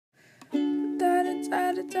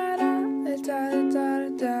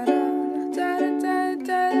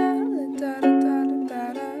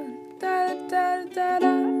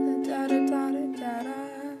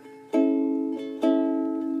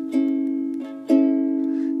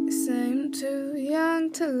Too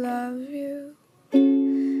young to love you.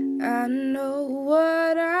 I know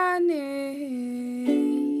what I need.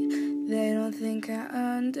 They don't think I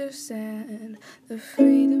understand the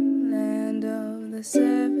freedom land of the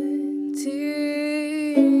 70s.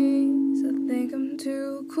 I think I'm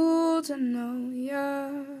too cool to know ya.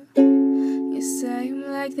 You say I'm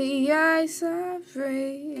like the ice I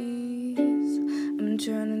freeze. I'm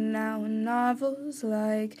churning out novels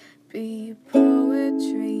like be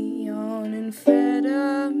poetry on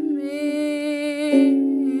amphetamines.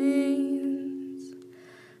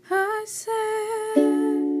 I say,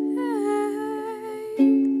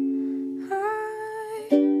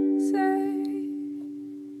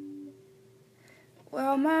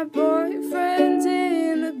 well, my boyfriend's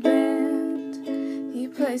in the band. He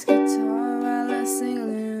plays guitar while I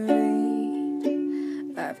sing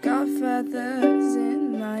lead. I've got feathers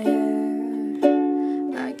in my hair.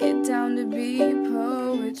 I get down to be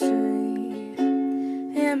poetry,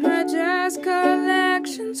 and my jazz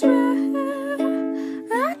collection's rare.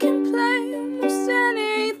 I can play almost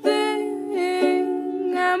anything.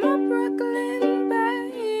 I'm a Brooklyn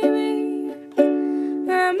baby.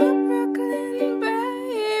 I'm a Brooklyn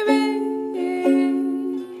baby.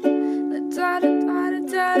 Da da da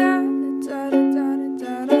da da da da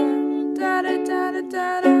da da da da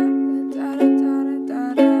da da da.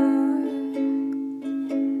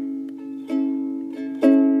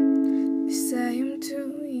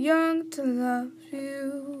 Young to love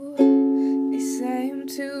you. They say I'm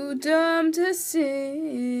too dumb to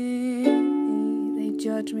see. They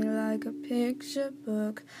judge me like a picture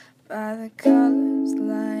book by the colors,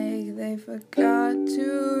 like they forgot to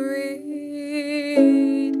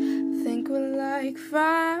read. I think we're like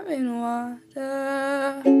fire and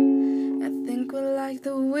water. I think we're like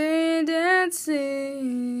the wind and sea.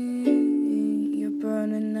 You're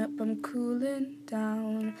burning up, I'm cooling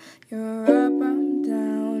down. You're up, I'm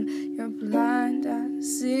down. You're blind, I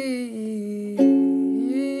see.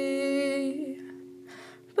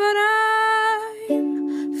 But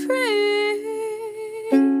I'm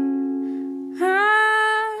free.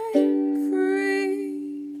 I'm free.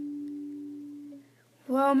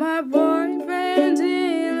 Well, my boyfriend's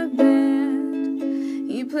in a band.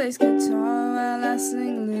 He plays guitar while I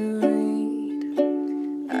sing Lou Reed.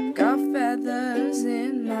 I've got feathers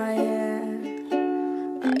in my hair.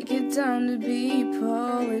 I get down to be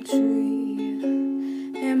poetry,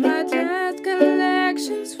 and my jazz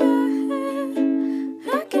collection's rare.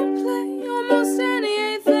 I can play almost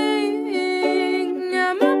anything.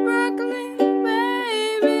 I'm a Brooklyn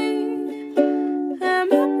baby.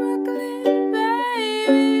 I'm a Brooklyn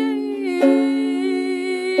baby.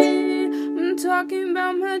 I'm talking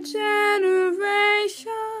about my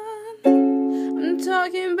generation. I'm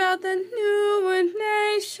talking about the newer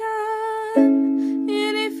nation.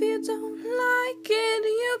 And if you don't like it,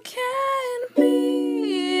 you can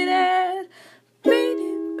beat it. Beat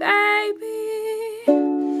it, baby.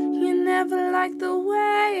 You never liked the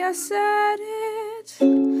way I said it.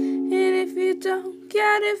 And if you don't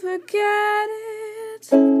get it, forget it.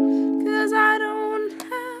 'Cause I don't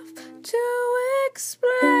have to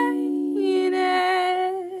explain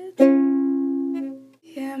it.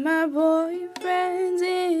 Yeah, my boyfriend's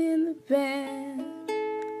in the band.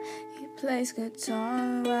 He plays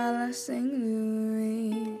guitar while I sing Lou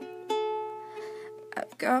Reed.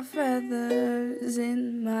 I've got feathers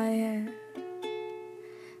in my hair.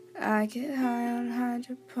 I get high on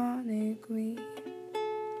hydroponic weed.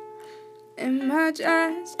 And my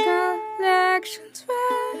jazz collection's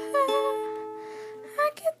rare. I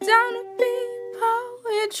get down to be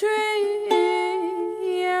poetry.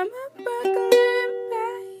 I'm a Brooklyn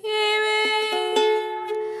baby.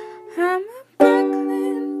 I'm a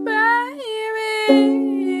Brooklyn baby.